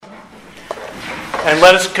And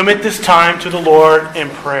let us commit this time to the Lord in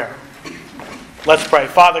prayer. Let's pray.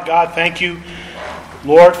 Father God, thank you,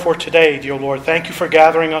 Lord, for today, dear Lord. Thank you for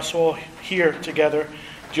gathering us all here together.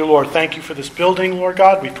 Dear Lord, thank you for this building, Lord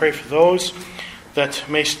God. We pray for those that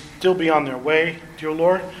may still be on their way, dear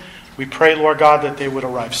Lord. We pray, Lord God, that they would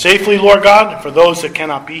arrive safely, Lord God. And for those that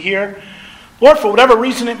cannot be here, Lord, for whatever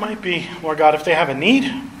reason it might be, Lord God, if they have a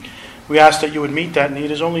need, we ask that you would meet that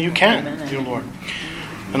need as only you can, dear Lord.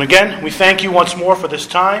 And again, we thank you once more for this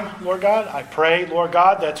time, Lord God. I pray, Lord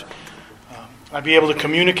God, that I be able to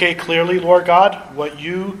communicate clearly, Lord God, what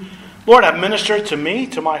you, Lord, have ministered to me,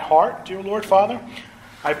 to my heart, dear Lord Father.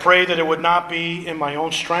 I pray that it would not be in my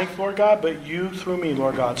own strength, Lord God, but you through me,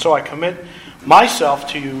 Lord God. So I commit myself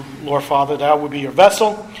to you, Lord Father, that I would be your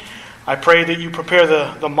vessel. I pray that you prepare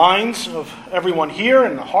the minds of everyone here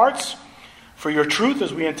and the hearts for your truth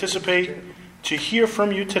as we anticipate to hear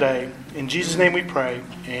from you today. In Jesus' name we pray.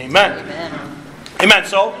 Amen. Amen. Amen.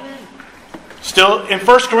 So, still in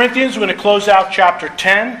 1 Corinthians, we're going to close out chapter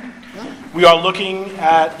 10. We are looking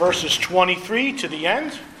at verses 23 to the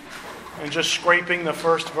end and just scraping the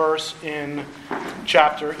first verse in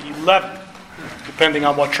chapter 11, depending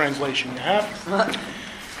on what translation you have.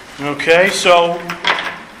 Okay, so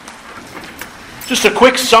just a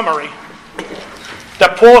quick summary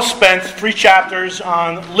that Paul spent 3 chapters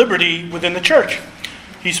on liberty within the church.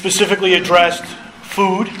 He specifically addressed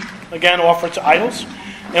food, again offered to idols.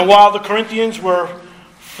 And while the Corinthians were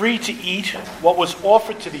free to eat what was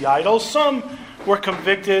offered to the idols, some were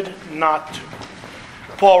convicted not to.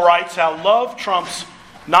 Paul writes how love trumps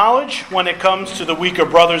knowledge when it comes to the weaker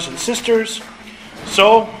brothers and sisters.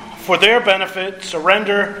 So, for their benefit,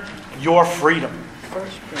 surrender your freedom.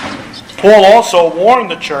 Paul also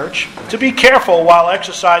warned the church to be careful while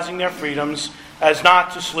exercising their freedoms as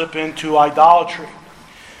not to slip into idolatry.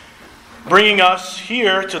 Bringing us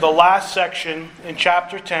here to the last section in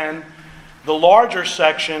chapter 10, the larger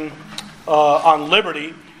section on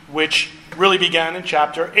liberty, which really began in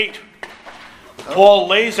chapter 8. Paul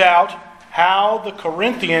lays out how the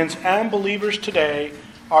Corinthians and believers today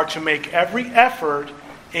are to make every effort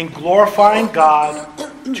in glorifying God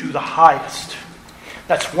to the highest.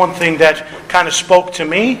 That's one thing that kind of spoke to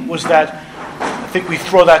me, was that I think we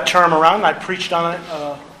throw that term around. I preached on it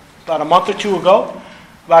about a month or two ago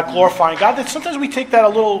about glorifying God. That sometimes we take that a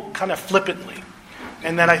little kind of flippantly.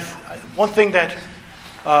 And then one thing that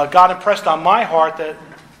God impressed on my heart, that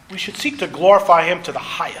we should seek to glorify Him to the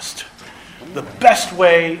highest, the best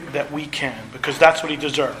way that we can, because that's what He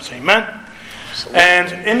deserves. Amen?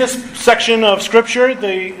 And in this section of Scripture,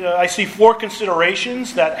 I see 4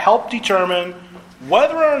 considerations that help determine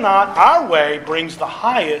whether or not our way brings the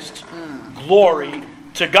highest glory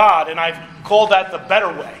to God. And I've called that the better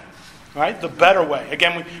way. Right? The better way.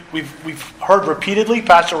 Again, we've heard repeatedly,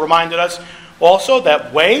 Pastor reminded us also,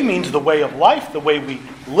 that way means the way of life, the way we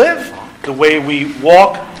live, the way we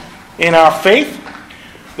walk in our faith.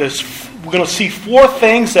 We're going to see 4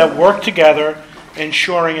 things that work together,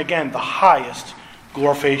 ensuring, again, the highest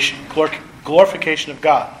glorification of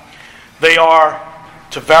God. They are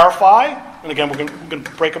to verify, and again, we're going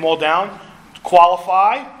to break them all down,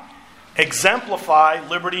 qualify, exemplify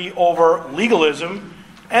liberty over legalism,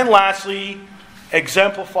 and lastly,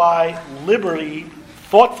 exemplify liberty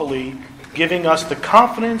thoughtfully, giving us the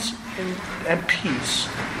confidence and peace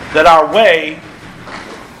that our way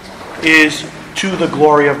is to the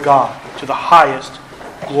glory of God, to the highest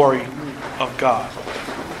glory of God.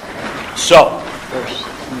 So,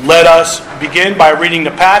 let us begin by reading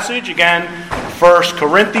the passage. Again, 1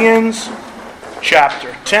 Corinthians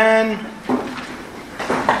chapter 10,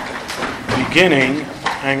 beginning,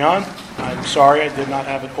 hang on, I'm sorry I did not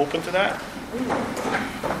have it open to that.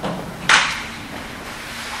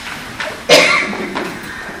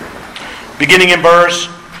 Beginning in verse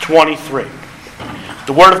 23.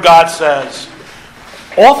 The Word of God says,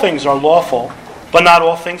 "All things are lawful, but not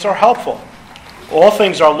all things are helpful. All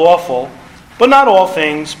things are lawful, but not all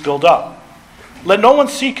things build up. Let no one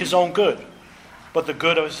seek his own good, but the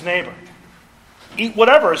good of his neighbor. Eat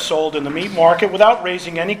whatever is sold in the meat market without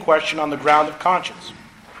raising any question on the ground of conscience.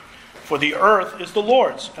 For the earth is the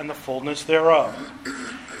Lord's, and the fullness thereof.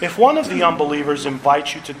 If one of the unbelievers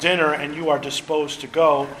invites you to dinner and you are disposed to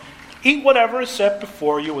go, eat whatever is set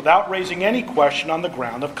before you without raising any question on the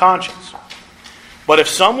ground of conscience. But if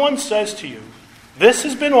someone says to you, 'This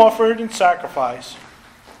has been offered in sacrifice,'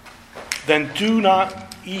 then do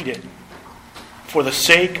not eat it, for the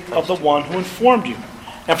sake of the one who informed you,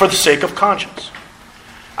 and for the sake of conscience.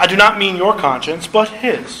 I do not mean your conscience, but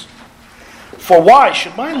his. For why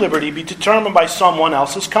should my liberty be determined by someone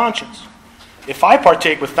else's conscience? If I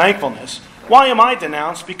partake with thankfulness, Why am I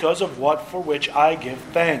denounced? Because of what for which I give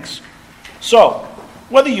thanks. So,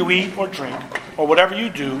 whether you eat or drink, or whatever you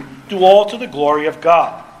do all to the glory of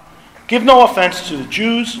God. Give no offense to the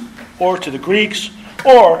Jews, or to the Greeks,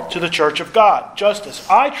 or to the church of God, just as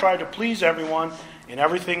I try to please everyone in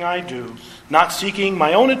everything I do, not seeking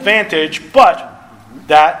my own advantage, but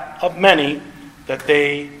that of many, that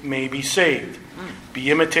they may be saved.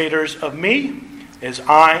 Be imitators of me, as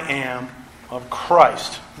I am of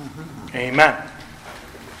Christ. Amen.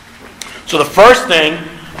 So the first thing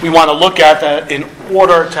we want to look at, that in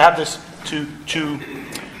order to have this, to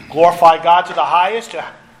glorify God to the highest, to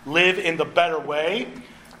live in the better way,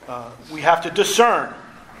 we have to discern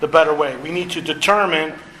the better way. We need to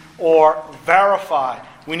determine or verify.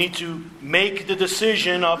 We need to make the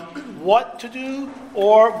decision of what to do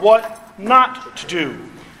or what not to do.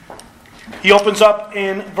 He opens up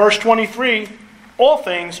in verse 23, all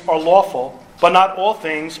things are lawful, but not all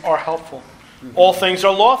things are helpful. All things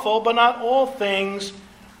are lawful, but not all things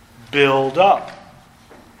build up.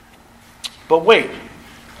 But wait,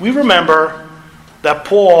 we remember that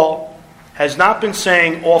Paul has not been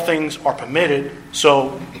saying all things are permitted,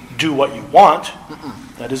 so do what you want.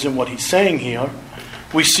 That isn't what he's saying here.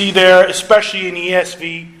 We see there, especially in the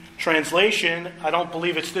ESV translation, I don't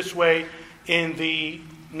believe it's this way in the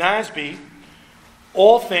NASB,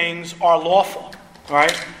 all things are lawful,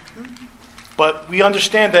 right? But we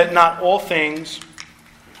understand that not all things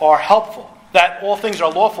are helpful. That all things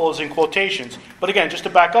are lawful is in quotations. But again, just to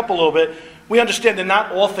back up a little bit, we understand that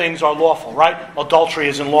not all things are lawful, right? Adultery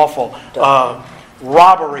isn't lawful.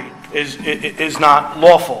 Robbery is not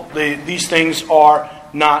lawful. These things are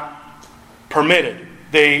not permitted.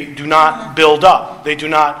 They do not build up. They do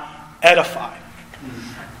not edify.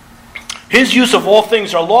 His use of all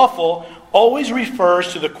things are lawful always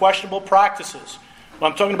refers to the questionable practices.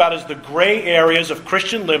 What I'm talking about is the gray areas of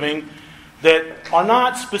Christian living that are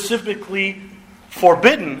not specifically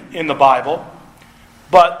forbidden in the Bible,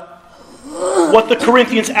 but what the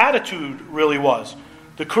Corinthians' attitude really was.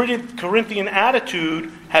 The Corinthian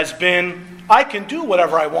attitude has been, I can do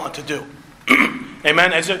whatever I want to do.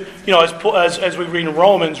 Amen. As we read in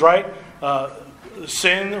Romans, right?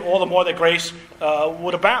 Sin, all the more that grace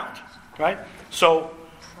would abound. Right? So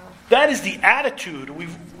that is the attitude.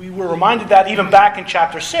 We were reminded that even back in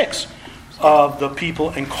chapter 6 of the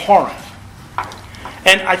people in Corinth.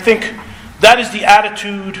 And I think that is the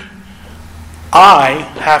attitude I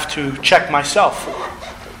have to check myself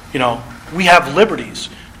for. We have liberties.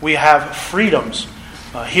 We have freedoms.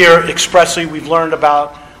 Here expressly we've learned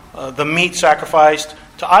about the meat sacrificed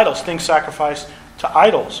to idols, things sacrificed to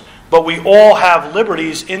idols. But we all have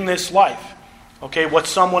liberties in this life. Okay, what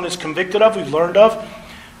someone is convicted of, we've learned of.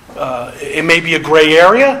 It may be a gray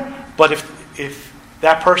area, but if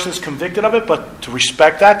that person is convicted of it, but to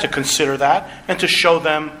respect that, to consider that, and to show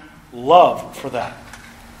them love for that.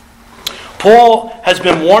 Paul has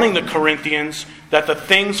been warning the Corinthians that the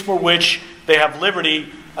things for which they have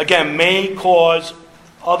liberty, again, may cause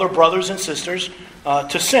other brothers and sisters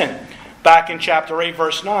to sin. Back in chapter 8,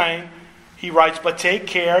 verse 9, he writes, but take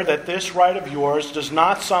care that this right of yours does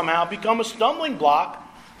not somehow become a stumbling block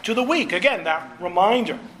to the weak. Again, that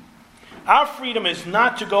reminder. Our freedom is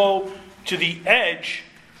not to go to the edge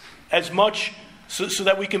as much so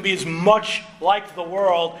that we can be as much like the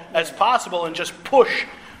world as possible and just push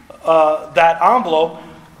that envelope.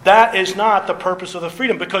 That is not the purpose of the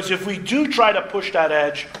freedom, because if we do try to push that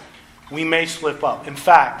edge, we may slip up. In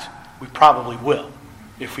fact, we probably will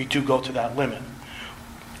if we do go to that limit.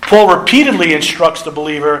 Paul repeatedly instructs the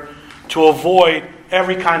believer to avoid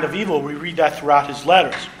every kind of evil. We read that throughout his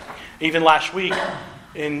letters. Even last week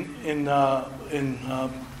in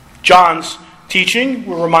John's teaching,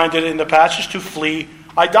 we're reminded in the passage to flee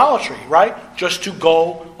idolatry, right? Just to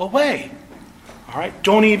go away. All right?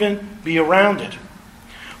 Don't even be around it.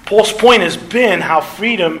 Paul's point has been how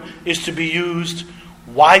freedom is to be used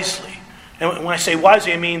wisely. And when I say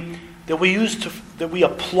wisely, I mean that we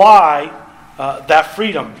apply that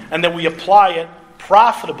freedom, and that we apply it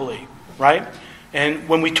profitably, right? And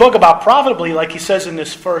when we talk about profitably, like he says in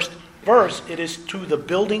this first verse, it is to the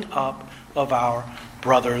building up of our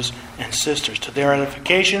brothers and sisters, to their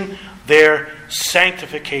edification, their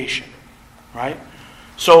sanctification, right?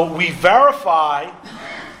 So we verify,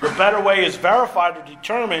 the better way is verified or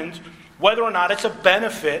determined whether or not it's a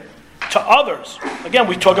benefit to others. Again,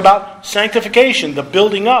 we talk about sanctification, the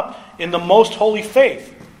building up in the most holy faith,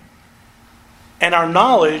 and our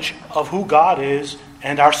knowledge of who God is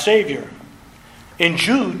and our Savior. In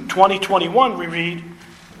Jude 20:21 we read,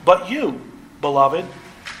 but you, beloved,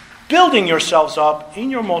 building yourselves up in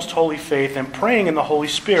your most holy faith and praying in the Holy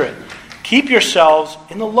Spirit, keep yourselves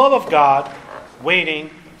in the love of God, waiting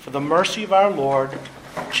for the mercy of our Lord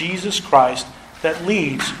Jesus Christ that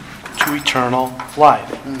leads to eternal life.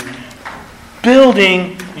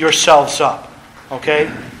 Building yourselves up,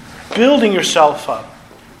 okay? Building yourself up,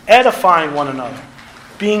 edifying one another,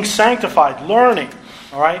 being sanctified, learning,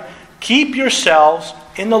 all right? Keep yourselves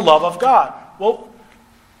in the love of God. Well,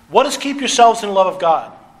 what does keep yourselves in the love of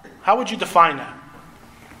God? How would you define that?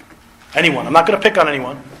 Anyone. I'm not going to pick on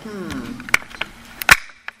anyone.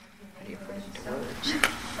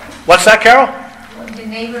 What's that, Carol? Love your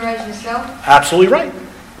neighbor as yourself. Absolutely right.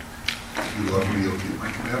 If you love me, you'll keep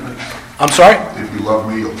my commandments. I'm sorry? If you love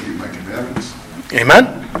me, you'll keep my commandments.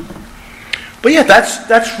 Amen. But yeah,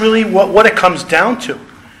 that's really what it comes down to,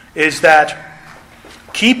 is that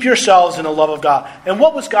keep yourselves in the love of God. And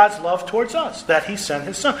what was God's love towards us? That He sent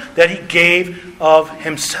His Son. That He gave of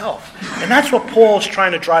Himself. And that's what Paul is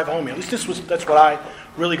trying to drive home here. At least that's what I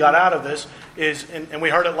really got out of this. And we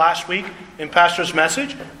heard it last week in Pastor's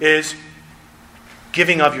message, is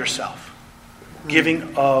giving of yourself.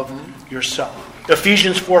 Giving of yourself.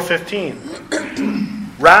 Ephesians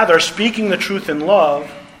 4:15. Rather, speaking the truth in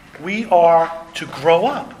love, we are to grow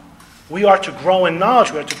up. We are to grow in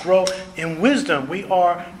knowledge. We are to grow in wisdom. We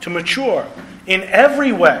are to mature in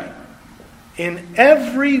every way. In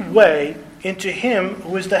every way into Him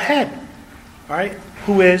who is the head. All right?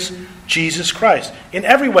 Who is Jesus Christ. In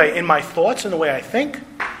every way. In my thoughts, in the way I think,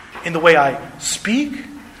 in the way I speak,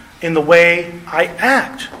 in the way I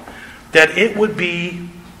act. That it would be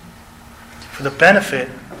for the benefit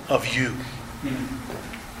of you.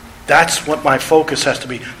 That's what my focus has to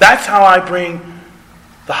be. That's how I bring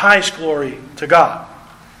the highest glory to God.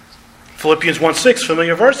 Philippians 1:6,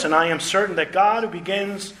 familiar verse, and I am certain that God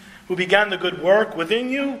who began the good work within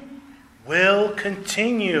you will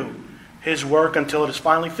continue His work until it is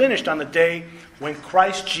finally finished on the day when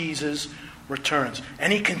Christ Jesus returns.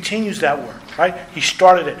 And He continues that work, right? He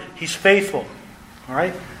started it. He's faithful, all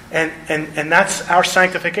right? And that's our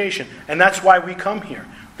sanctification. And that's why we come here.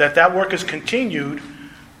 That work is continued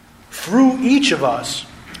through each of us,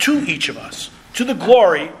 to the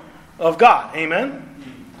glory of God. Amen?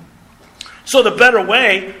 So the better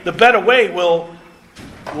way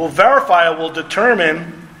will verify, will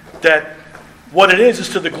determine that what it is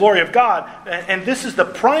to the glory of God. And this is the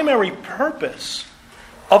primary purpose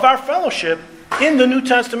of our fellowship in the New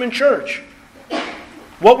Testament church.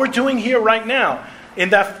 What we're doing here right now, in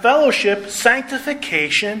that fellowship,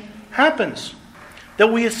 sanctification happens. That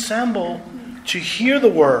we assemble to hear the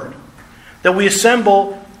word. That we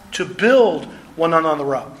assemble to build one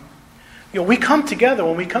another up. We come together.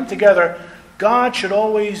 When we come together, God should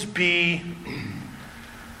always be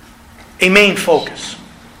a main focus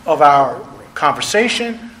of our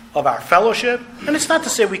conversation, of our fellowship. And it's not to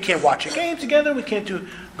say we can't watch a game together, we can't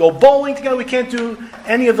go bowling together, we can't do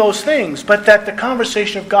any of those things, but that the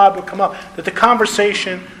conversation of God would come up, that the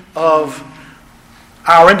conversation of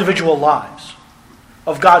our individual lives,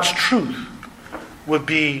 of God's truth, would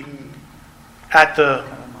be at the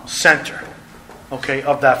center, okay,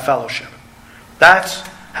 of that fellowship. That's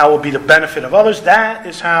how it will be the benefit of others. That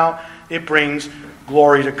is how it brings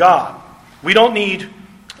glory to God. We don't need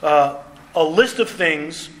a list of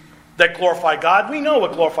things that glorify God. We know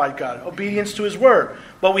what glorifies God, obedience to His word.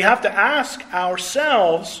 But we have to ask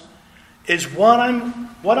ourselves, is what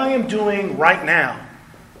I am doing right now,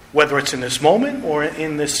 whether it's in this moment or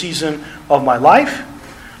in this season of my life,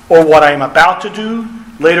 or what I am about to do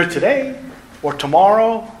later today, or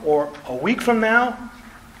tomorrow, or a week from now,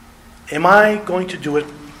 am I going to do it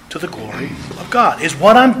to the glory of God? Is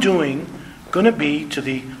what I'm doing going to be to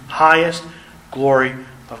the highest glory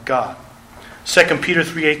of God? 2 Peter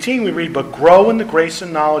 3:18 we read, but grow in the grace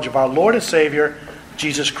and knowledge of our Lord and Savior,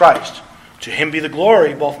 Jesus Christ. To Him be the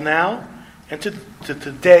glory both now and to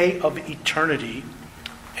the day of eternity.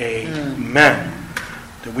 Amen.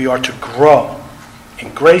 That we are to grow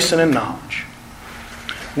in grace and in knowledge.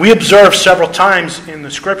 We observe several times in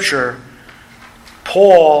the Scripture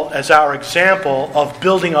Paul as our example of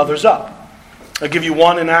building others up. I'll give you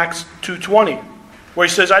one in Acts 2:20, where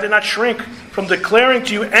he says, I did not shrink from declaring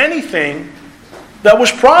to you anything that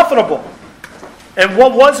was profitable. And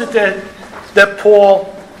what was it that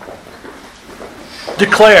Paul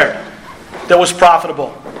declared that was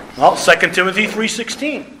profitable? Well, 2 Timothy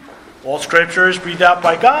 3:16. All Scripture is breathed out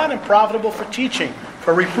by God and profitable for teaching,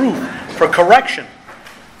 for reproof, for correction,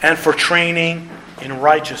 and for training in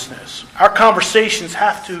righteousness. Our conversations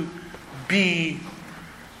have to be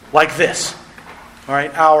like this. All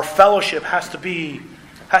right? Our fellowship has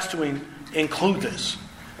to include this.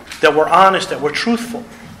 That we're honest, that we're truthful.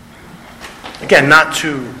 Again, not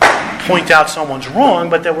to point out someone's wrong,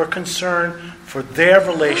 but that we're concerned for their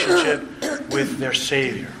relationship with their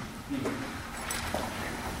Savior.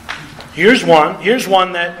 Here's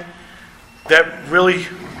one that really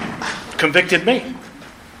convicted me.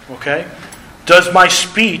 Okay? Does my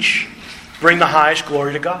speech bring the highest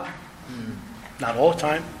glory to God? Not all the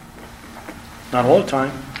time. Not all the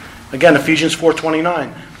time. Again, Ephesians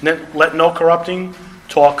 4:29. Let no corrupting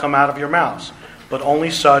talk come out of your mouths, but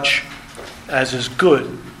only such as is good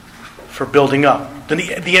for building up. Then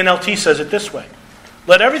the NLT says it this way.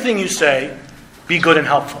 Let everything you say be good and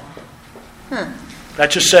helpful. That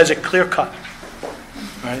just says it clear cut.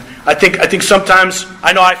 Right? I think sometimes,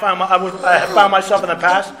 I know I have found myself in the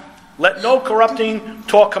past, let no corrupting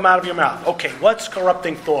talk come out of your mouth. Okay, what's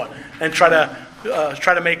corrupting thought? And try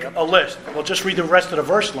to make a list. Well, just read the rest of the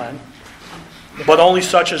verse, Len. But only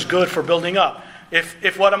such as good for building up.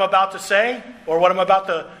 If what I'm about to say, or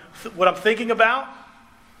what I'm thinking about,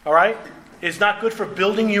 all right, is not good for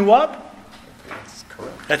building you up,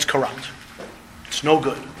 that's corrupt. It's no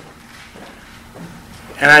good.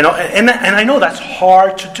 And I know that's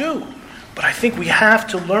hard to do, but I think we have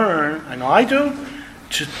to learn, I know I do,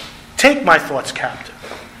 to take my thoughts captive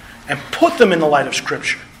and put them in the light of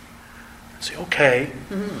Scripture. And say, okay,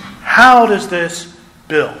 how does this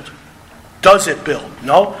build? Does it build?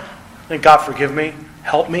 No? Then God forgive me,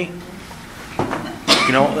 help me.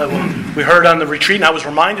 You know, we heard on the retreat, and I was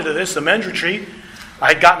reminded of this, the men's retreat. I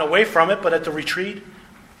had gotten away from it, but at the retreat,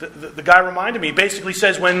 the guy reminded me. He basically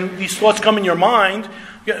says, when these thoughts come in your mind,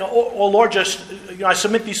 oh Lord, just, I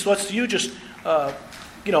submit these thoughts to you. Just,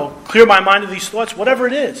 clear my mind of these thoughts, whatever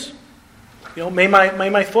it is. May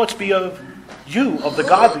my thoughts be of you, of the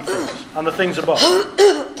godly things, on the things above.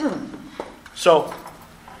 So,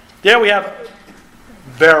 there we have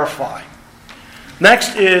verify.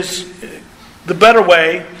 Next is the better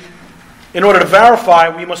way. In order to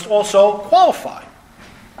verify, we must also qualify.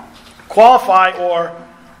 Qualify, or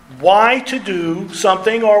why to do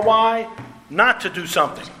something or why not to do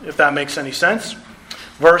something, if that makes any sense.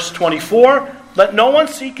 Verse 24, let no one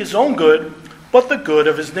seek his own good, but the good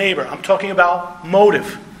of his neighbor. I'm talking about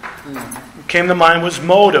motive. What came to mind was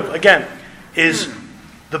motive. Again, is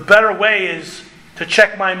the better way is to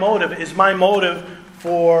check my motive. Is my motive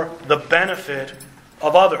for the benefit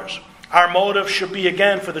of others? Our motive should be,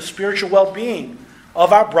 again, for the spiritual well-being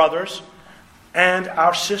of our brothers and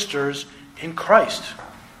our sisters in Christ.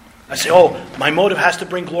 I say, my motive has to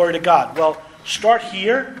bring glory to God. Well, start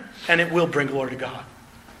here, and it will bring glory to God.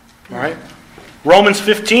 All right? Romans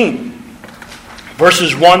 15,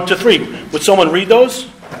 verses 1 to 3. Would someone read those?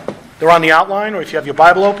 They're on the outline, or if you have your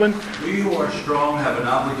Bible open. We who are strong have an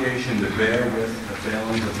obligation to bear with the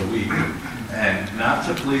failings of the weak, and not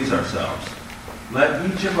to please ourselves. Let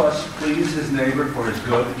each of us please his neighbor for his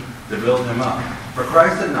good, to build him up. For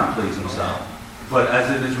Christ did not please himself. But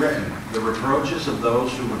as it is written, the reproaches of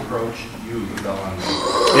those who reproached you fell on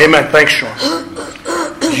me. Amen. Thanks, Sean.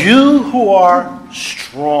 You who are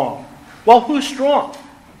strong. Well, who's strong?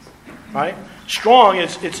 Right? Strong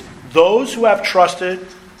it's those who have trusted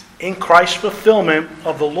in Christ's fulfillment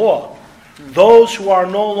of the law. Those who are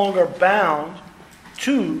no longer bound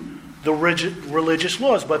to the rigid religious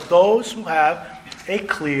laws, but those who have a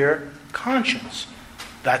clear conscience.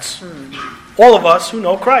 That's all of us who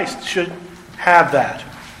know Christ should have that,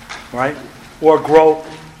 right? Or grow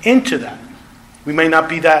into that. We may not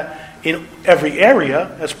be that in every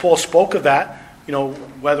area, as Paul spoke of that,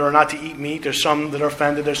 whether or not to eat meat. There's some that are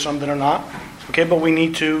offended, there's some that are not. Okay, but we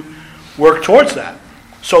need to work towards that.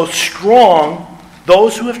 So strong,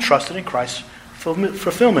 those who have trusted in Christ's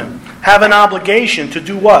fulfillment have an obligation to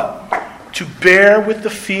do what? To bear with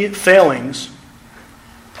the failings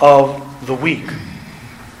of the weak.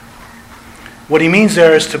 What he means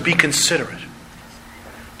there is to be considerate.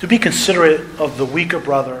 To be considerate of the weaker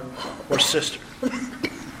brother or sister.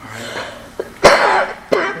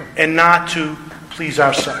 And not to please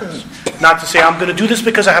ourselves. Not to say, I'm going to do this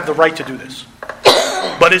because I have the right to do this.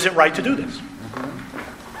 But is it right to do this?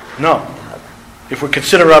 No. If we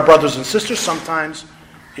consider our brothers and sisters, sometimes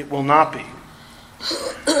it will not be.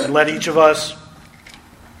 And let each of us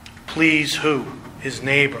please who? His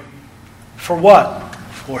neighbor. For what?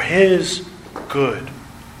 For his good.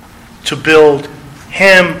 To build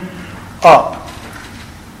him up.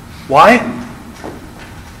 Why?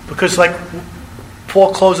 Because like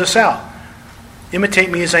Paul closes us out. Imitate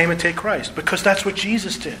me as I imitate Christ. Because that's what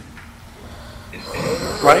Jesus did.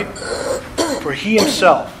 Right? For he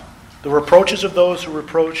himself, the reproaches of those who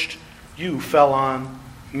reproached you fell on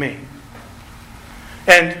me.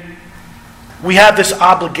 And we have this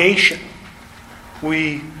obligation.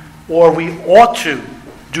 We ought to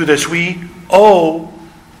do this. We owe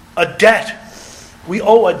a debt. We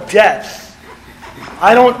owe a debt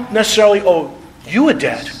I don't necessarily owe you a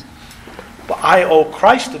debt, but I owe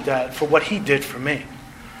Christ a debt for what he did for me.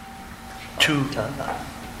 To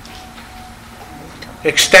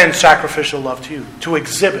extend sacrificial love to you. To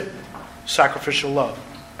exhibit sacrificial love.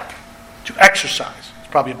 To exercise.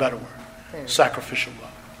 It's probably a better word. Sacrificial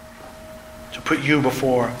love. To put you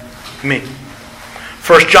before me.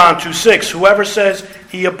 1 John 2:6. Whoever says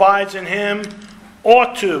he abides in him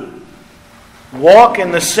ought to walk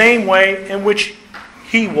in the same way in which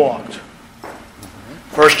he walked.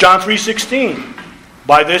 1 John 3:16.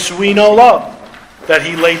 By this we know love, that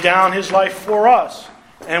he laid down his life for us,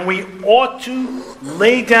 and we ought to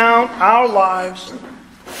lay down our lives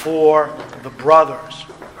for the brothers.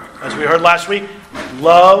 As we heard last week,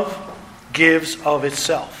 love gives of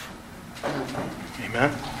itself.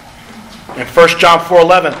 Amen. And 1 John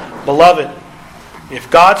 4:11, beloved, if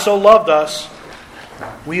God so loved us,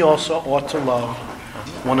 we also ought to love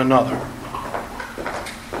one another.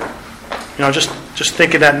 You know, just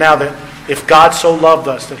think of that now, that if God so loved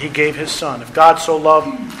us that he gave his son, if God so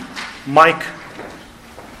loved Mike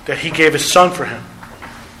that he gave his son for him,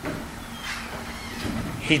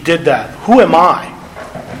 he did that. Who am I?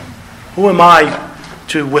 Who am I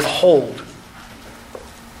to withhold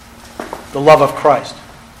the love of Christ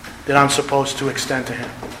that I'm supposed to extend to him?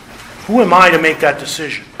 Who am I to make that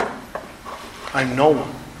decision? I'm no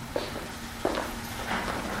one.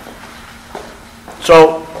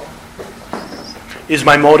 So, is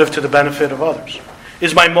my motive to the benefit of others?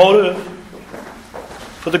 Is my motive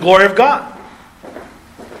for the glory of God?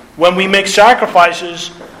 When we make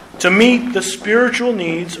sacrifices to meet the spiritual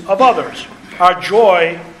needs of others, our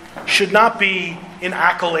joy should not be in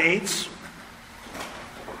accolades.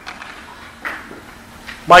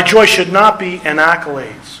 My joy should not be in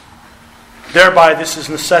accolades. Thereby, this is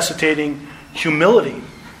necessitating humility.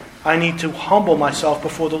 I need to humble myself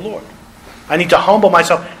before the Lord. I need to humble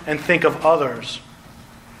myself and think of others'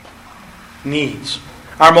 needs.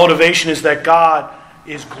 Our motivation is that God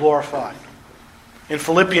is glorified. In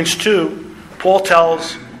Philippians 2,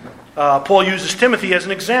 Paul uses Timothy as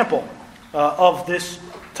an example of this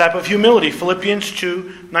type of humility. Philippians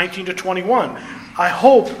 2:19-21. I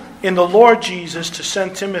hope in the Lord Jesus to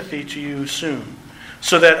send Timothy to you soon,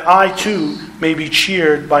 so that I too may be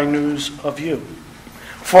cheered by news of you.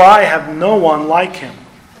 For I have no one like him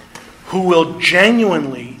who will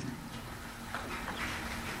be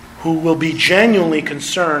genuinely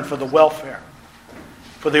concerned for the welfare.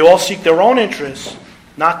 For they all seek their own interests,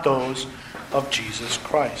 not those of Jesus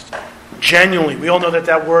Christ. Genuinely. We all know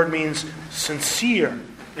that word means sincere.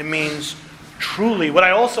 It means truly. What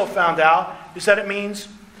I also found out is that it means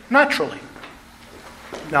naturally.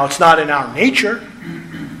 Now, it's not in our nature,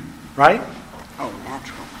 right? Oh,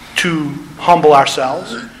 natural. To humble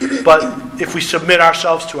ourselves. But if we submit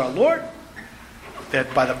ourselves to our Lord,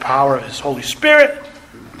 that by the power of his Holy Spirit,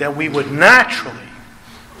 that we would naturally,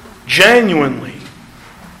 genuinely,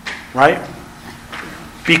 right,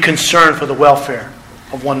 be concerned for the welfare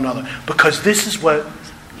of one another. Because this is what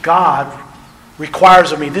God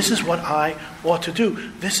requires of me. This is what I ought to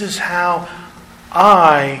do. This is how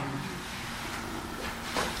I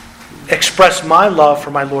express my love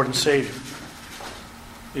for my Lord and Savior,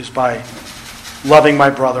 is by loving my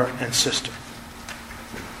brother and sister.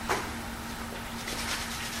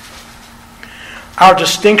 Our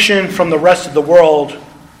distinction from the rest of the world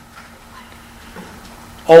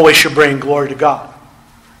always should bring glory to God.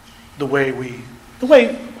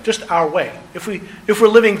 Just our way. If we're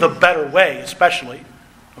living the better way, especially,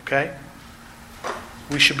 okay,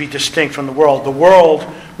 we should be distinct from the world. The world,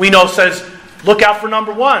 we know, says, look out for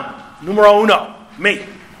number one, numero uno, me,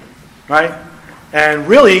 right? And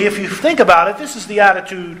really, if you think about it, this is the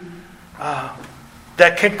attitude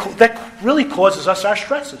that really causes us our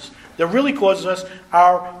stresses. That really causes us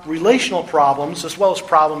our relational problems, as well as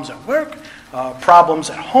problems at work, problems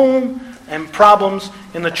at home, and problems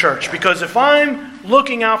in the church. Because if I'm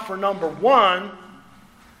looking out for number one,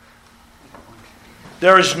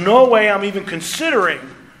 there is no way I'm even considering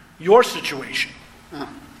your situation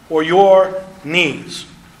or your needs.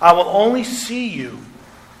 I will only see you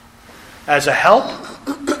as a help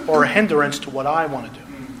or a hindrance to what I want to do.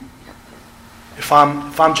 If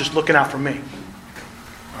I'm just looking out for me.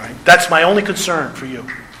 All right? That's my only concern for you.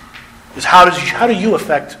 Is how do you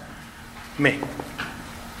affect me?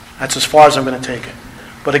 That's as far as I'm going to take it.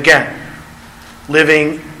 But again,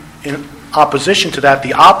 living in opposition to that,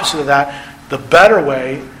 the opposite of that, the better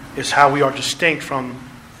way is how we are distinct from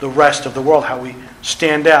the rest of the world, how we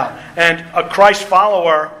stand out. And a Christ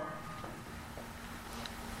follower,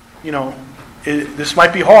 this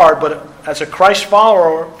might be hard, but as a Christ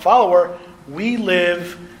follower, we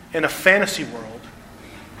live in a fantasy world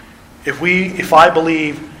if I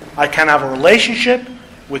believe I can have a relationship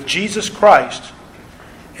with Jesus Christ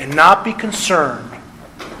and not be concerned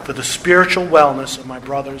for the spiritual wellness of my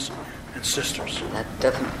brothers and sisters. That's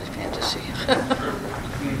definitely fantasy.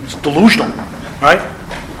 It's delusional, right?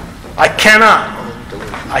 I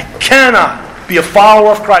cannot be a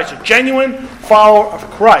follower of Christ, a genuine follower of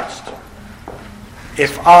Christ,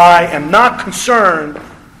 if I am not concerned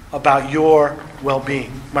about your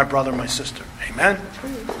well-being, my brother, my sister. Amen?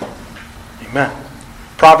 Amen.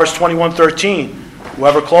 Proverbs 21:13.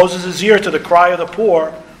 Whoever closes his ear to the cry of the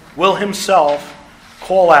poor will himself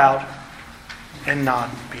call out and not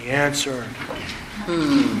be answered.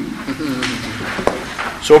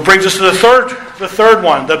 So it brings us to the third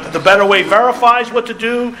one. The better way verifies what to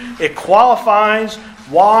do. It qualifies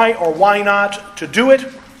why or why not to do it.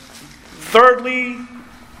 Thirdly,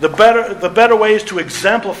 the better way is to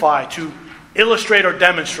exemplify, to illustrate or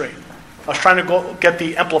demonstrate. I was trying to get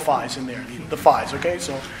the amplifies in there, the fives, okay?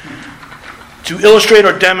 So, to illustrate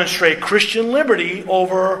or demonstrate Christian liberty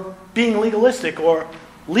over being legalistic or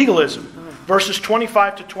legalism. Verses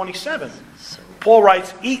 25 to 27. Paul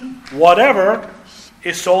writes, eat whatever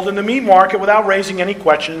is sold in the meat market without raising any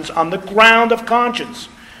questions on the ground of conscience.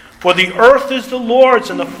 For the earth is the Lord's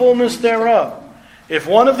and the fullness thereof. If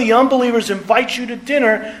one of the unbelievers invites you to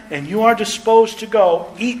dinner and you are disposed to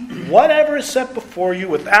go, eat whatever is set before you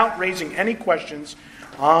without raising any questions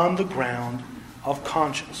on the ground of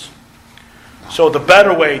conscience. So the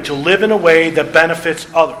better way, to live in a way that benefits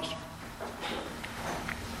others.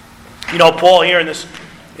 You know, Paul here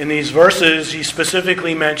in these verses, he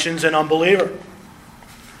specifically mentions an unbeliever.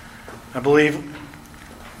 I believe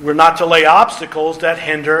we're not to lay obstacles that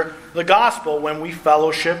hinder the gospel when we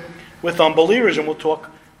fellowship with unbelievers, and we'll talk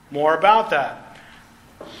more about that.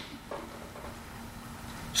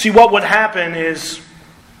 See, what would happen is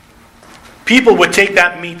people would take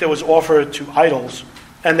that meat that was offered to idols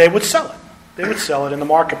and they would sell it. They would sell it in the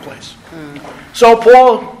marketplace. So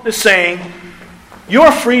Paul is saying,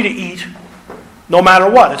 you're free to eat no matter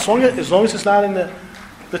what. As long as it's not in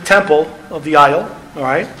the temple of the idol, all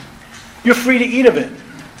right? You're free to eat of it,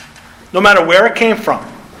 no matter where it came from.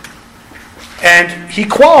 And he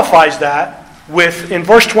qualifies that in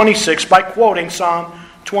verse 26 by quoting Psalm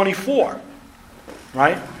 24.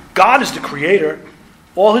 Right? God is the creator.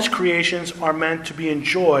 All his creations are meant to be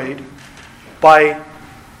enjoyed by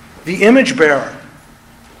the image bearer.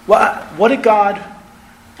 What did God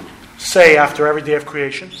say after every day of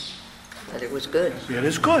creation? That it was good. It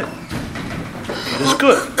is good. It is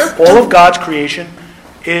good. All of God's creation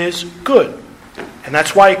is good. And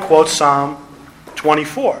that's why he quotes Psalm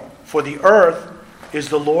 24. For the earth is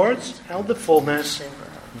the Lord's and the fullness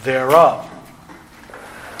thereof.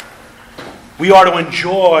 We are to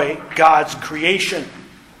enjoy God's creation.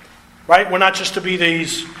 Right? We're not just to be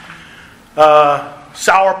these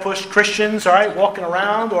sourpuss Christians, all right, walking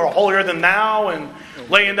around or holier than thou and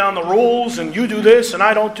laying down the rules and you do this and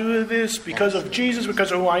I don't do this because of Jesus,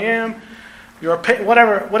 because of who I am. You're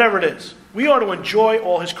whatever it is. We are to enjoy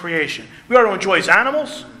all his creation. We are to enjoy his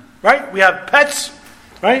animals, right? We have pets,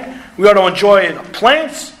 right? We are to enjoy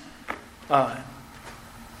plants. We're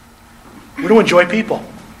to enjoy people.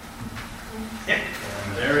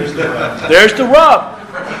 There's the rub.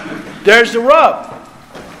 There's the rub.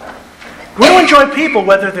 We don't enjoy people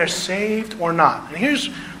whether they're saved or not. And here's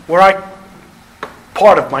where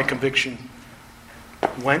part of my conviction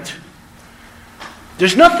went.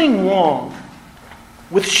 There's nothing wrong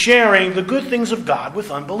with sharing the good things of God with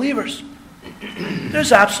unbelievers.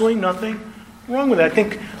 There's absolutely nothing wrong with that. I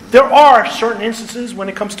think there are certain instances when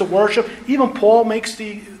it comes to worship. Even Paul makes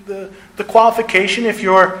the qualification if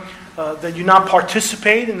you're that you not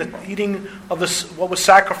participate in the eating of what was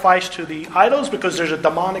sacrificed to the idols because there's a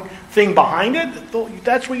demonic thing behind it.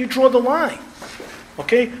 That's where you draw the line.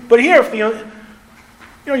 Okay, but here, if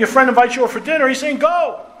your friend invites you over for dinner, he's saying,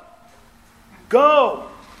 "Go, go."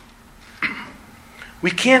 We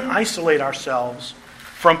can't isolate ourselves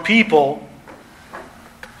from people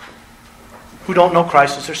who don't know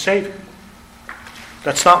Christ as their Savior.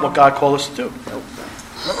 That's not what God called us to do.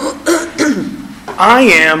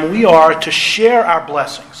 We are to share our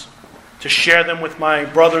blessings, to share them with my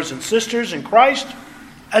brothers and sisters in Christ,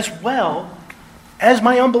 as well as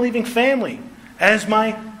my unbelieving family, as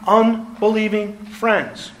my unbelieving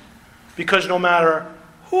friends. Because no matter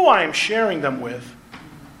who I am sharing them with,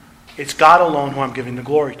 it's God alone who I'm giving the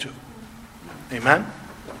glory to. Amen?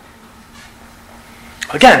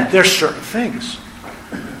 Again, there's certain things.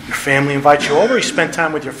 Your family invites you over, you spend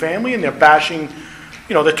time with your family, and they're bashing,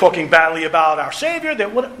 they're talking badly about our Savior,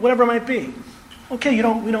 whatever it might be. Okay,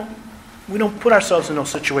 we don't put ourselves in those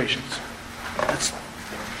situations.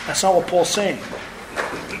 That's not what Paul's saying.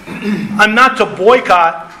 I'm not to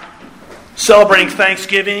boycott celebrating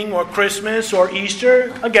Thanksgiving or Christmas or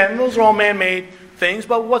Easter. Again, those are all man-made things,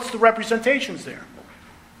 but what's the representations there?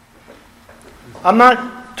 I'm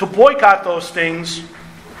not to boycott those things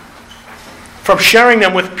from sharing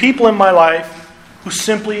them with people in my life who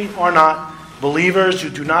simply are not believers, who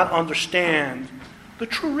do not understand the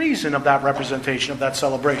true reason of that representation, of that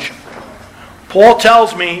celebration. Paul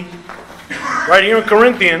tells me, right here in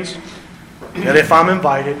Corinthians, that if I'm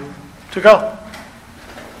invited, to go.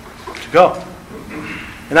 To go.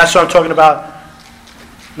 And that's what I'm talking about,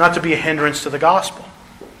 not to be a hindrance to the gospel.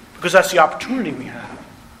 Because that's the opportunity we have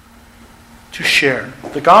to share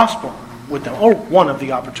the gospel with them, or one of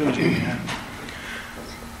the opportunities we have.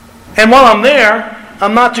 And while I'm there,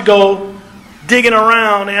 I'm not to go digging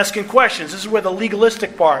around asking questions. This is where the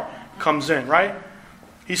legalistic part comes in, right?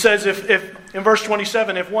 He says, if in verse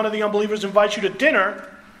 27, if one of the unbelievers invites you to dinner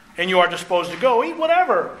and you are disposed to go, eat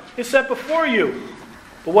whatever is set before you.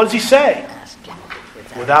 But what does he say?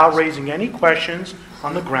 Without raising any questions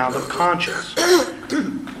on the ground of conscience.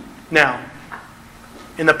 Now,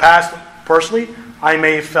 in the past, personally, I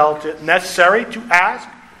may have felt it necessary to ask.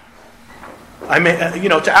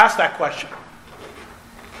 To ask that question.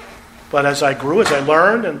 But as I grew, as I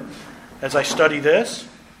learned, and as I study this,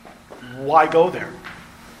 why go there?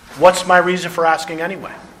 What's my reason for asking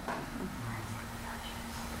anyway?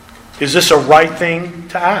 Is this a right thing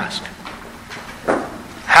to ask?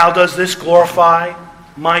 How does this glorify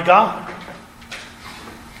my God?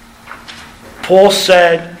 Paul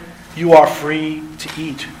said, you are free to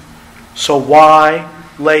eat. So why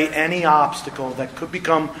lay any obstacle that could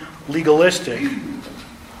become legalistic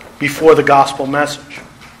before the gospel message?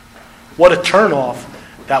 What a turnoff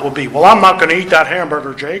that would be. Well, I'm not going to eat that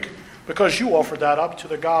hamburger, Jake, because you offered that up to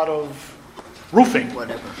the God of roofing.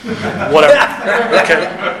 Whatever.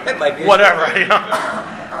 Okay. Whatever. You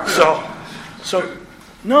know? So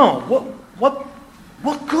no.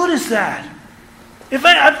 What good is that? If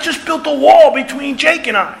I've just built a wall between Jake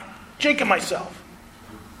and myself.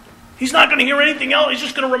 He's not going to hear anything else. He's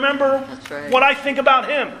just going to remember what I think about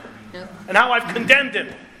him and how I've condemned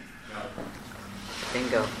him.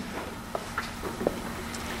 Bingo.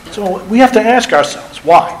 So we have to ask ourselves,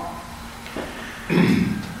 why?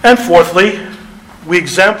 And fourthly, we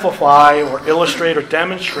exemplify or illustrate or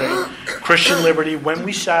demonstrate Christian liberty when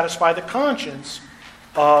we satisfy the conscience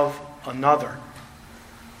of another.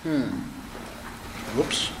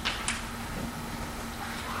 Whoops.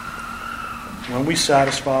 When we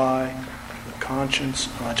satisfy the conscience...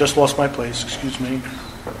 I just lost my place, excuse me.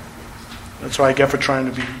 That's what I get for trying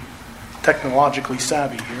to be technologically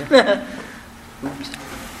savvy here.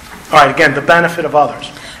 All right, again, the benefit of others.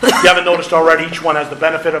 You haven't noticed already, each one has the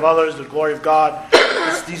benefit of others, the glory of God.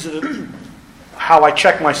 These are how I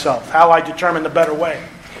check myself, how I determine the better way.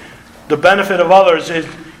 The benefit of others is,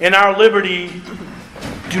 in our liberty,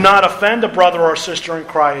 do not offend a brother or sister in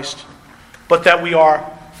Christ, but that we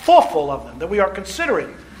are thoughtful of them, that we are considerate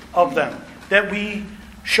of them, that we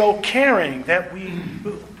show caring,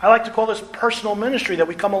 I like to call this personal ministry, that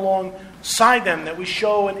we come alongside them, that we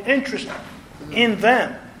show an interest in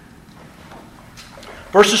them.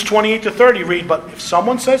 Verses 28 to 30 read, but if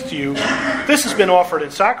someone says to you, this has been offered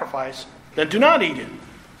in sacrifice, then do not eat it,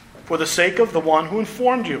 for the sake of the one who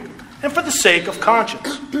informed you, and for the sake of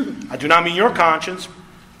conscience. I do not mean your conscience,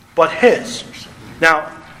 but his.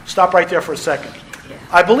 Now, stop right there for a second.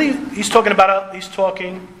 I believe he's talking about a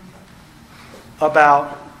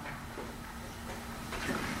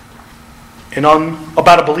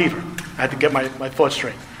believer. I had to get my thoughts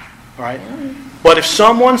straight. All right? But if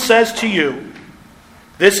someone says to you,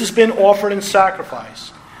 this has been offered in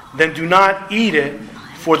sacrifice, then do not eat it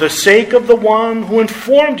for the sake of the one who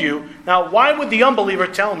informed you. Now, why would the unbeliever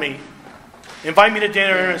tell me, invite me to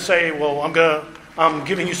dinner and say, well, I'm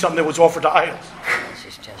giving you something that was offered to idols? Unless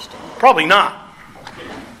he's testing. Probably not.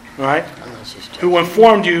 All right? Unless he's testing. Who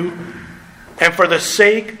informed you, and for the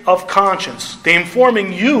sake of conscience. They're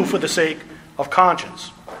informing you for the sake of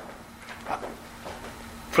conscience.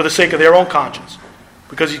 For the sake of their own conscience.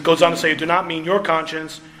 Because he goes on to say, do not mean your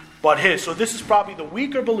conscience, but his. So this is probably the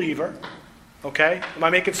weaker believer. Okay? Am I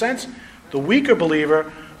making sense? The weaker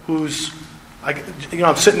believer who's,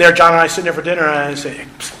 I'm sitting there, John and I sitting there for dinner, and I say, hey,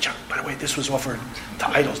 John, by the way, this was offered to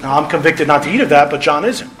idols. Now, I'm convicted not to eat of that, but John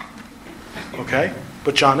isn't. Okay?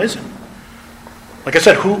 But John isn't. Like I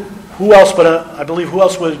said, who else who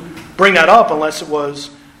else would bring that up unless it was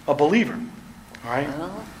a believer? All right?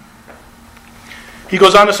 He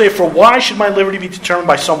goes on to say, for why should my liberty be determined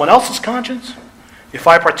by someone else's conscience? If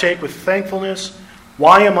I partake with thankfulness,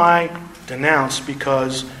 why am I denounced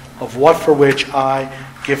because of what for which I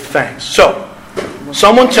give thanks. So,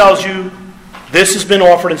 someone tells you this has been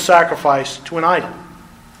offered in sacrifice to an idol.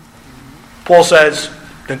 Paul says,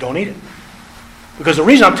 then don't eat it. Because the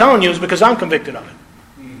reason I'm telling you is because I'm convicted of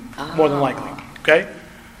it. More than likely. Okay?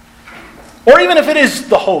 Or even if it is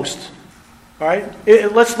the host. All right?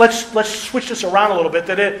 Let's switch this around a little bit.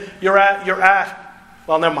 You're at.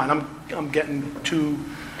 Well, never mind. I'm getting too.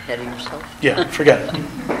 Ahead of yourself? Yeah, forget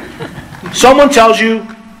it. Someone tells you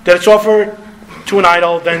that it's offered to an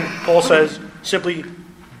idol, then Paul says simply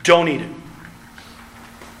don't eat it.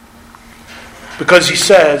 Because he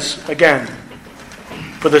says, again,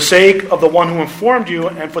 for the sake of the one who informed you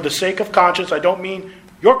and for the sake of conscience, I don't mean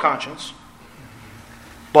your conscience,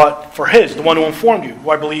 but for his, the one who informed you, who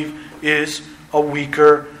I believe is a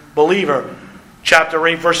weaker believer. Chapter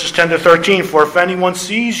 8, verses 10 to 13, for if anyone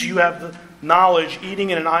sees you have the knowledge eating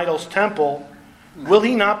in an idol's temple, will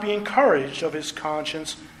he not be encouraged of his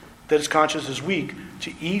conscience, that his conscience is weak,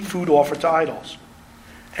 to eat food offered to idols?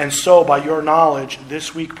 And so, by your knowledge,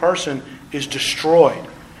 this weak person is destroyed,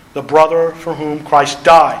 the brother for whom Christ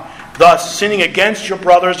died. Thus, sinning against your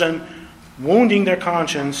brothers and wounding their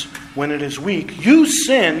conscience when it is weak, you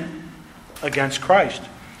sin against Christ.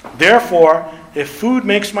 Therefore, if food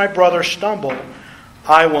makes my brother stumble,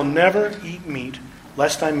 I will never eat meat,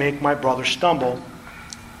 lest I make my brother stumble.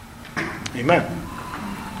 Amen.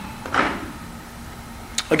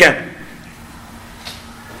 Again,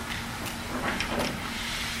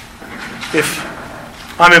 if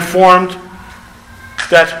I'm informed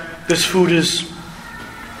that this food has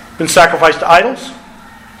been sacrificed to idols,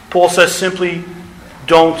 Paul says simply,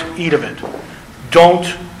 don't eat of it. Don't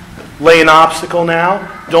lay an obstacle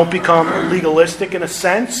now. Don't become legalistic in a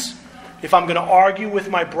sense. If I'm going to argue with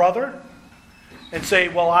my brother and say,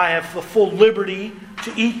 well, I have the full liberty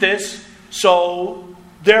to eat this, so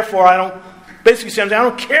therefore I don't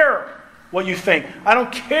care what you think. I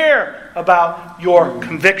don't care about your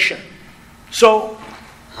conviction. So,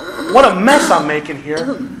 what a mess I'm making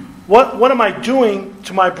here. What am I doing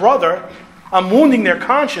to my brother? I'm wounding their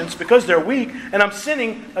conscience because they're weak, and I'm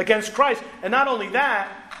sinning against Christ. And not only that,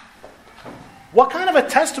 what kind of a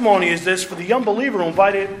testimony is this for the unbeliever who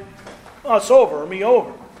invited us over, or me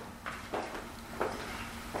over?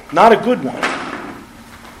 Not a good one.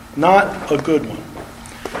 Not a good one.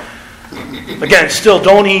 Again, still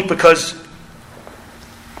don't eat, because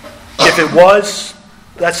if it was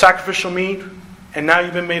that sacrificial meat, and now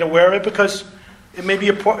you've been made aware of it, because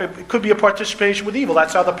it could be a participation with evil.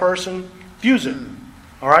 That's how the person views it.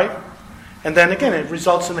 All right? And then again, it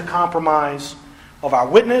results in the compromise of our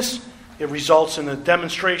witness. It results in a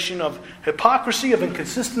demonstration of hypocrisy, of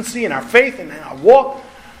inconsistency in our faith and in our walk,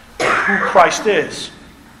 who Christ is.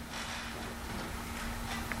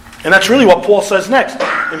 And that's really what Paul says next,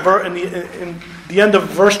 in the end of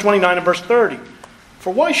verse 29 and verse 30.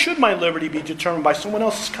 For why should my liberty be determined by someone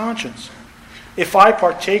else's conscience? If I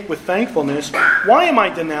partake with thankfulness, why am I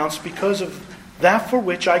denounced because of that for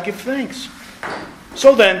which I give thanks?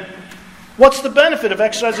 So then, what's the benefit of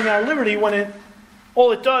exercising our liberty when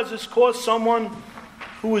all it does is cause someone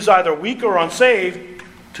who is either weak or unsaved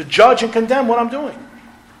to judge and condemn what I'm doing?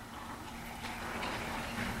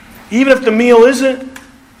 Even if the meal is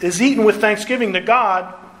eaten with thanksgiving to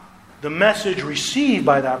God, the message received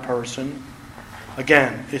by that person,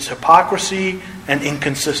 again, is hypocrisy and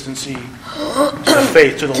inconsistency to the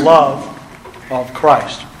faith, to the love of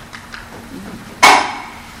Christ.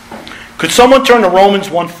 Could someone turn to Romans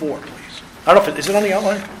 1:4, please? I don't know is it on the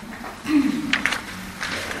outline?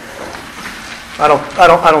 I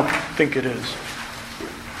don't think it is.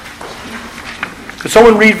 Could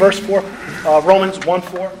someone read verse 4? Romans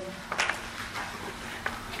 1:4.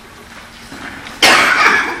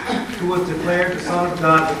 Who was declared the Son of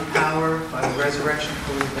God with power by the resurrection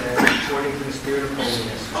from the dead, according to the Spirit of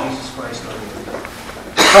holiness, Jesus Christ our Lord.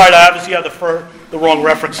 All right, I obviously have the wrong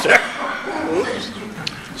reference there.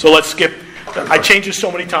 So let's skip. I changed it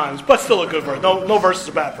so many times, but still a good verse. No verse is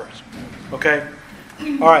a bad verse. Okay?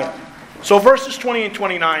 All right. So verses 20 and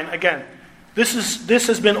 29, again, this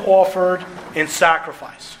has been offered in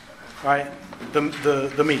sacrifice. Right?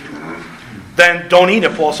 The meat. Then don't eat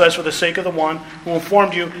it, Paul says, for the sake of the one who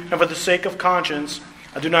informed you, and for the sake of conscience.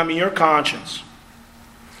 I do not mean your conscience.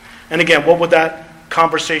 And again, what would that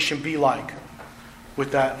conversation be like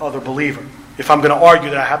with that other believer? If I'm going to argue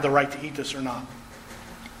that I have the right to eat this or not.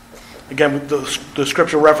 Again, the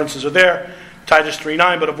scripture references are there. Titus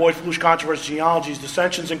 3:9, but avoid foolish controversies, genealogies,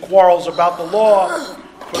 dissensions, and quarrels about the law,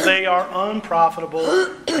 for they are unprofitable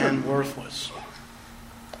and worthless.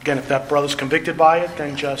 Again, if that brother's convicted by it,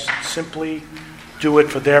 then just simply do it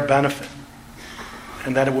for their benefit.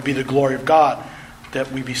 And that it will be the glory of God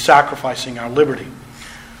that we be sacrificing our liberty.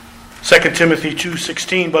 2 Timothy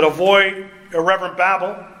 2:16, but avoid irreverent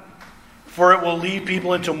babble, for it will lead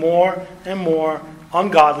people into more and more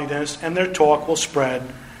ungodliness, and their talk will spread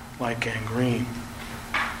like gangrene.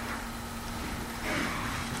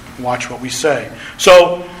 Watch what we say.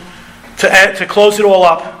 So, to close it all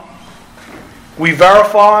up, we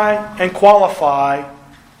verify and qualify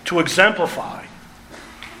to exemplify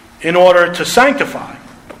in order to sanctify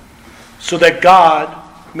so that God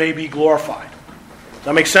may be glorified. Does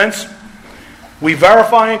that make sense? We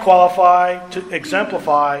verify and qualify to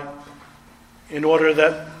exemplify in order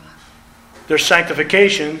that there's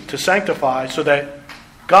sanctification to sanctify so that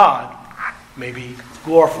God may be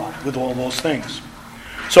glorified with all those things.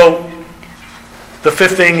 So, the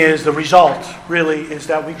fifth thing is the result, really, is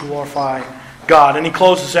that we glorify God. And he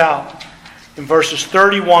closes out in verses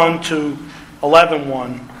 31 to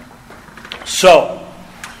 11:1. So,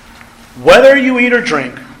 whether you eat or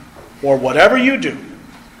drink, or whatever you do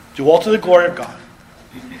all to the glory of God.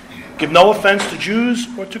 Give no offense to Jews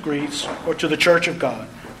or to Greeks or to the church of God,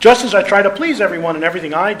 just as I try to please everyone in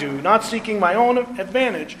everything I do, not seeking my own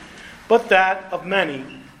advantage, but that of many,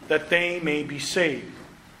 that they may be saved.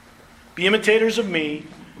 Be imitators of me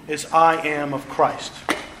as I am of Christ.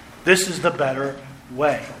 This is the better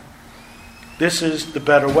way. This is the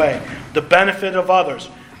better way. The benefit of others.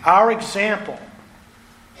 Our example.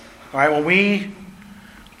 All right, when we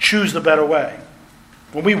choose the better way,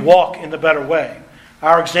 when we walk in the better way,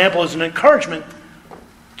 our example is an encouragement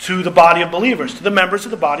to the body of believers, to the members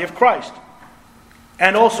of the body of Christ,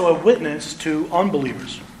 and also a witness to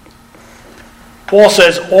unbelievers. Paul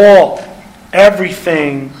says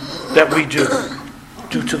everything that we do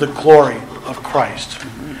to the glory of Christ.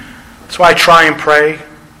 That's why I try and pray,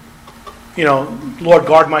 Lord,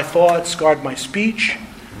 guard my thoughts, guard my speech,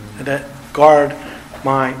 and that guard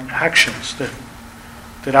my actions,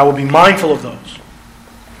 that I will be mindful of those.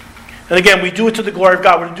 And again, we do it to the glory of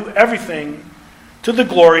God. We're to do everything to the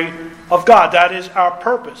glory of God. That is our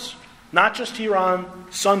purpose. Not just here on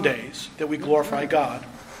Sundays that we glorify God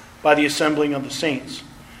by the assembling of the saints,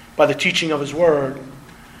 by the teaching of His Word,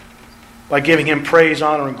 by giving Him praise,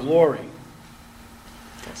 honor, and glory.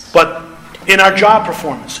 But in our job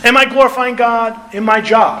performance. Am I glorifying God in my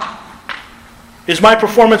job? Is my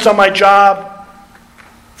performance on my job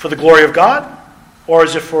for the glory of God? Or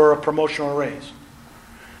is it for a promotion or a raise?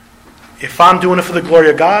 If I'm doing it for the glory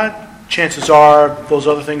of God, chances are those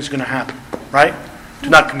other things are going to happen. Right? Do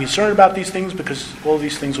not be concerned about these things because all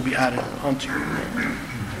these things will be added unto you.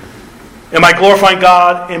 Am I glorifying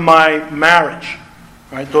God in my marriage?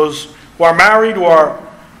 Right? Those who are married or are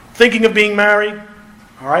thinking of being married,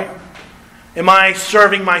 all right? In my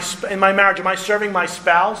marriage, am I serving my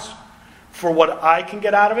spouse for what I can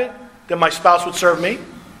get out of it, that my spouse would serve me?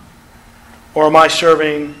 Or am I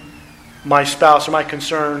serving my spouse, or my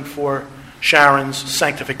concern for Sharon's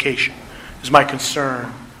sanctification? Is my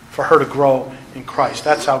concern for her to grow in Christ?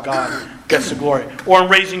 That's how God gets the glory. Or in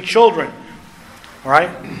raising children, all right?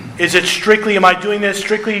 Am I doing this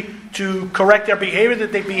strictly to correct their behavior,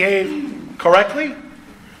 that they behave correctly?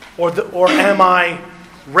 Or am I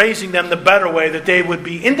raising them the better way, that they would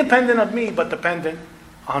be independent of me, but dependent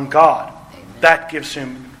on God? That gives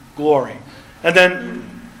Him glory. And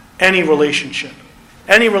then any relationship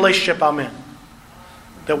I'm in,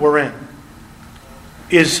 that we're in,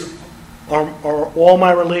 are all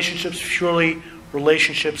my relationships surely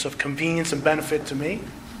relationships of convenience and benefit to me?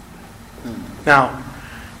 Now,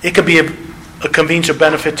 it could be a convenience or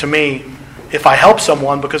benefit to me if I help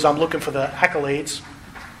someone because I'm looking for the accolades.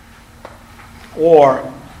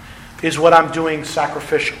 Or is what I'm doing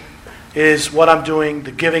sacrificial? Is what I'm doing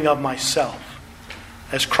the giving of myself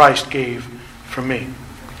as Christ gave for me?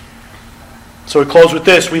 So we close with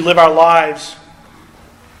this. We live our lives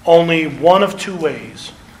only one of two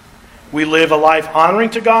ways. We live a life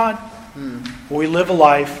honoring to God, or we live a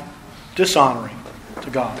life dishonoring to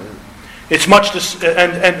God. It's much this,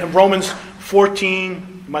 and Romans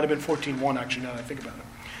 14, it might have been 14:1 actually, now that I think about it.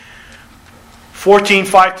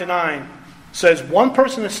 14:5-9 says, one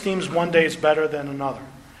person esteems one day as better than another,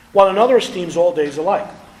 while another esteems all days alike.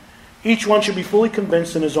 Each one should be fully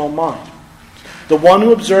convinced in his own mind. The one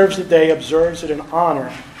who observes the day observes it in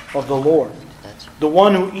honor of the Lord. The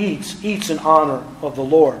one who eats in honor of the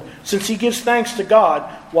Lord, since he gives thanks to God,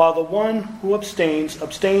 while the one who abstains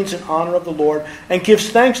in honor of the Lord and gives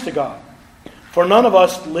thanks to God. For none of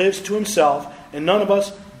us lives to himself, and none of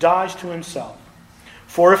us dies to himself.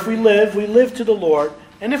 For if we live to the Lord,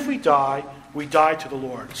 and if we die to the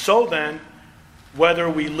Lord. So then, whether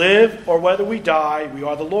we live or whether we die, we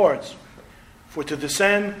are the Lord's. For to this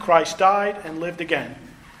end Christ died and lived again,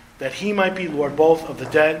 that he might be Lord both of the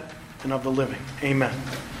dead and of the living. Amen.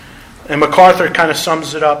 And MacArthur kind of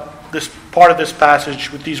sums it up, this part of this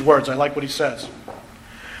passage, with these words. I like what he says.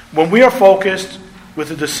 When we are focused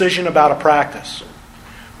with a decision about a practice,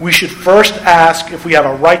 we should first ask if we have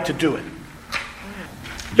a right to do it.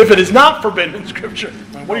 If it is not forbidden in Scripture,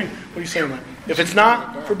 what are you saying, Mike? If it's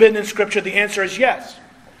not forbidden in Scripture, the answer is yes.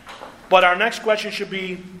 But our next question should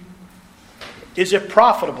be, is it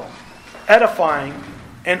profitable, edifying,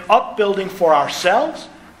 and upbuilding for ourselves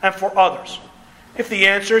and for others? If the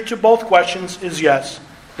answer to both questions is yes,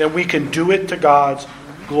 then we can do it to God's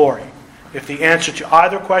glory. If the answer to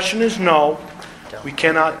either question is no, we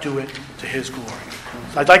cannot do it to His glory.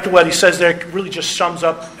 So I'd like to what he says there really just sums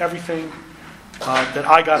up everything that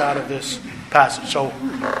I got out of this passage. So, all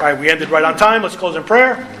right, we ended right on time. Let's close in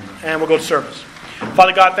prayer, and we'll go to service.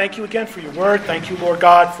 Father God, thank you again for your word. Thank you, Lord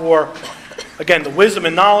God, for, again, the wisdom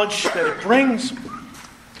and knowledge that it brings.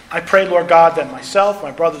 I pray, Lord God, that myself,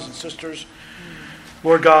 my brothers and sisters,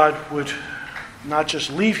 Lord God, would not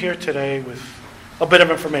just leave here today with a bit of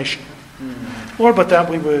information, Lord, but that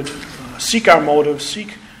we would seek our motives,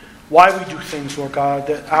 seek why we do things, Lord God,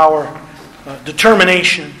 that our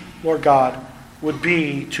determination, Lord God, would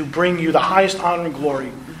be to bring you the highest honor and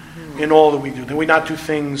glory in all that we do. That we not do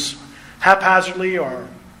things haphazardly or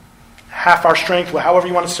half our strength, however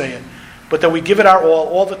you want to say it, but that we give it our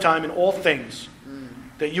all the time, in all things,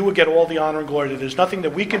 that you would get all the honor and glory. That there's nothing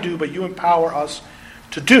that we can do, but you empower us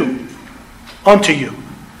to do unto you.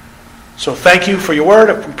 So thank you for your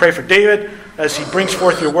word. We pray for David as he brings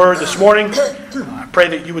forth your word this morning. I pray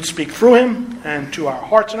that you would speak through him and to our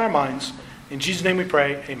hearts and our minds. In Jesus' name we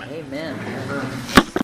pray. Amen. Amen.